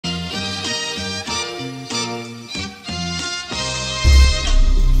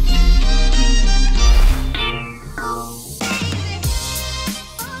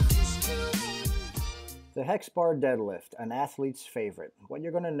The hex bar deadlift, an athlete's favorite. What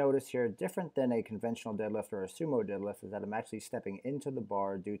you're going to notice here, different than a conventional deadlift or a sumo deadlift, is that I'm actually stepping into the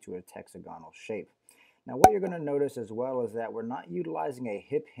bar due to its hexagonal shape. Now what you're going to notice as well is that we're not utilizing a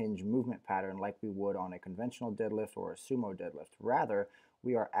hip hinge movement pattern like we would on a conventional deadlift or a sumo deadlift. Rather,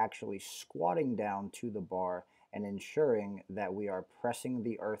 we are actually squatting down to the bar and ensuring that we are pressing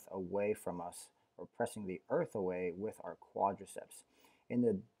the earth away from us, or pressing the earth away with our quadriceps. In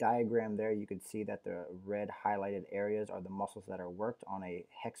the diagram there, you can see that the red highlighted areas are the muscles that are worked on a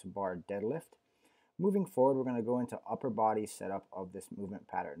hex bar deadlift. Moving forward, we're going to go into upper body setup of this movement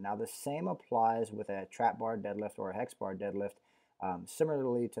pattern. Now the same applies with a trap bar deadlift or a hex bar deadlift,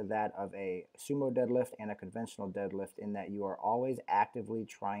 similarly to that of a sumo deadlift and a conventional deadlift, in that you are always actively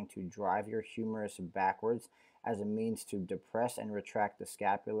trying to drive your humerus backwards as a means to depress and retract the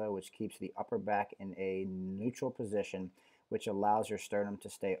scapula, which keeps the upper back in a neutral position, which allows your sternum to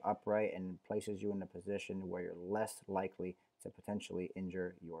stay upright and places you in a position where you're less likely to potentially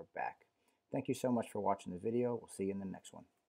injure your back. Thank you so much for watching the video. We'll see you in the next one.